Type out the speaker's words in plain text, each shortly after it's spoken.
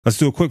Let's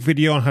do a quick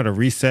video on how to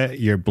reset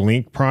your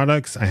Blink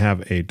products. I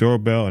have a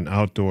doorbell, an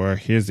outdoor.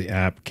 Here's the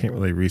app. Can't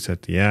really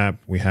reset the app.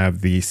 We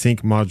have the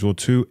Sync Module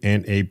 2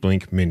 and a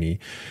Blink Mini.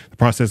 The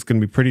process is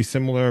going to be pretty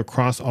similar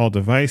across all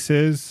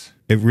devices.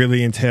 It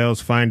really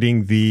entails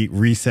finding the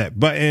reset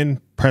button,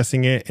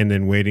 pressing it, and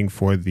then waiting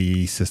for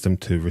the system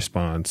to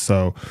respond.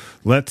 So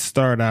let's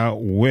start out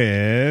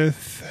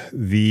with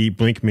the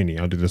Blink Mini.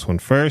 I'll do this one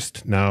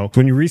first. Now,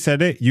 when you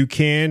reset it, you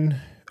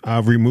can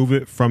remove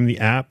it from the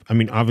app. I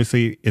mean,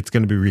 obviously it's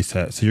going to be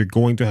reset, so you're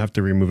going to have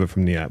to remove it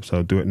from the app.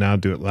 So do it now,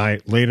 do it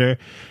later.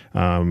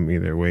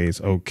 Either way is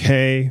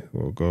okay.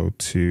 We'll go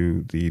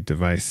to the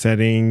device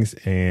settings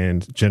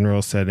and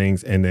general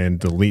settings and then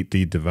delete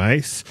the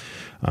device.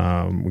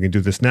 We can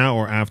do this now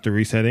or after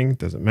resetting,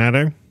 doesn't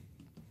matter.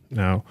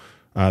 Now,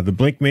 the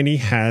Blink Mini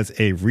has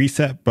a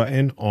reset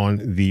button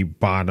on the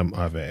bottom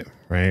of it,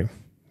 right?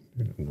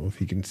 I don't know if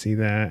you can see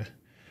that,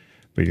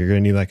 but you're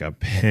going to need like a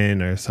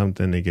pen or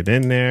something to get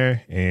in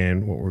there.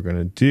 And what we're going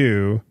to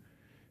do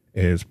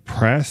is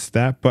press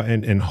that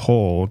button and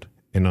hold.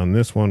 And on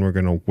this one, we're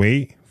going to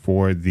wait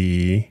for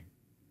the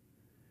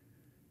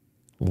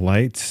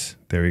lights,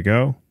 there we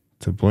go,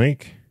 to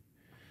blink.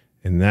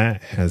 And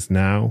that has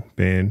now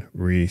been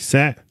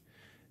reset.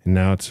 And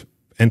now it's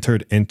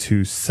entered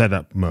into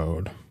setup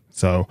mode.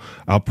 So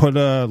I'll put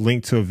a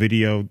link to a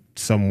video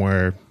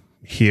somewhere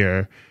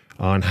here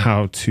on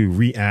how to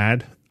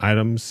re-add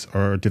items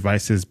or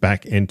devices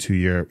back into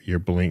your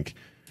Blink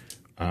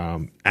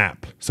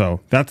app. So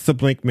that's the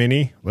Blink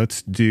Mini.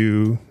 Let's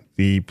do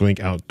the Blink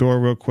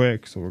Outdoor real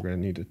quick. So we're going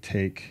to need to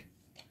take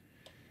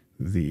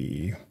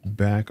the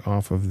back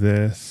off of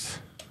this.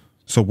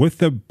 So with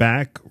the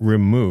back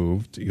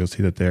removed, you'll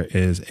see that there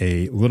is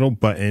a little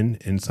button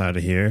inside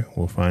of here.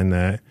 We'll find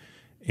that.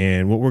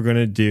 And what we're going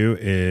to do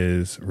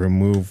is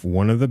remove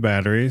one of the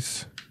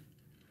batteries.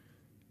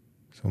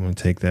 So I'm going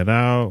to take that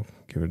out,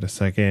 give it a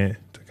second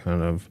to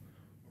kind of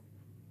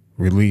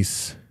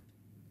release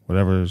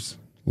whatever's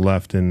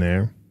left in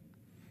there.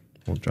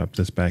 We'll drop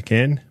this back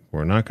in.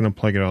 We're not going to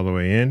plug it all the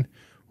way in.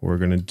 What we're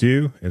going to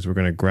do is we're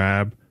going to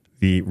grab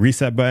the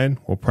reset button.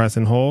 We'll press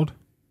and hold.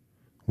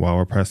 While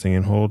we're pressing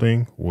and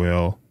holding,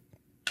 we'll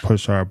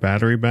push our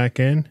battery back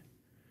in.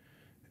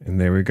 And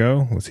there we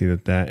go. We'll see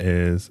that that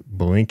is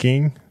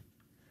blinking.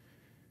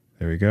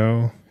 There we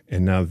go.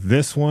 And now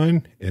this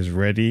one is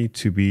ready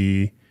to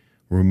be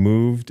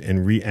removed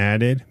and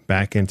re-added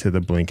back into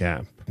the Blink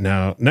app.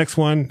 Now, next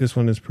one, this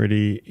one is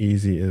pretty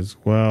easy as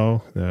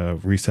well. The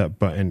reset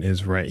button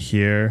is right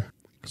here.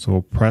 So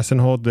we'll press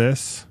and hold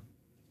this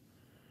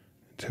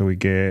until we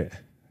get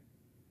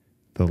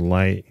the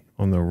light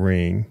on the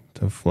ring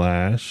to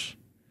flash.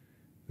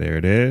 There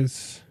it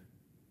is.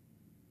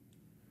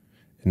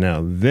 And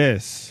now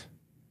this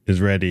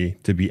is ready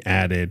to be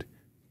added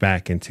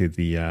back into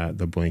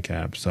the Blink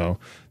app. So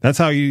that's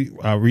how you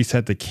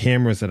reset the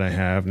cameras that I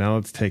have. Now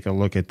let's take a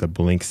look at the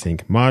Blink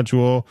Sync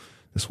module.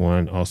 This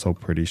one also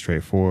pretty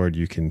straightforward.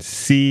 You can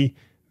see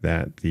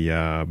that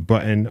the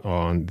button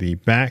on the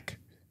back,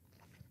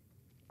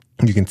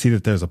 you can see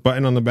that there's a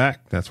button on the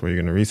back. That's where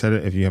you're going to reset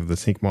it. If you have the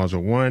Sync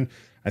module 1,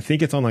 I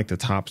think it's on like the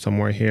top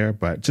somewhere here,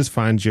 but just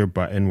find your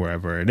button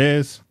wherever it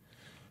is.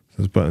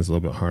 This button is a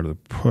little bit harder to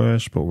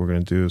push, but what we're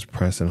going to do is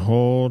press and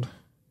hold.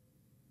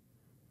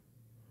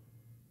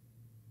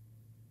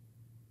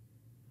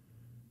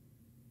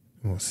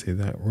 We'll see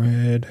that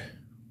red.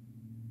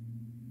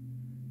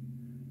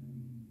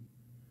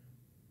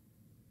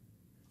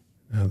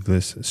 Now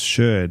this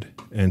should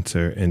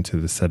enter into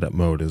the setup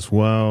mode as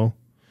well.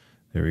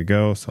 There we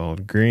go,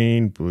 solid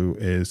green, blue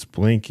is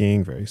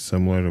blinking, very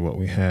similar to what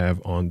we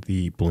have on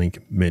the Blink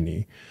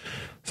Mini.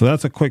 So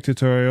that's a quick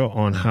tutorial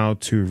on how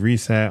to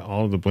reset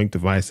all of the Blink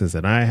devices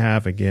that I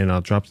have. Again, I'll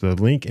drop the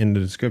link in the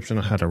description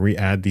on how to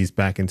re-add these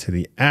back into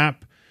the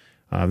app.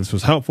 This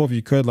was helpful. If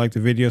you could, like the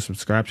video,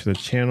 subscribe to the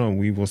channel, and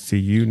we will see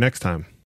you next time.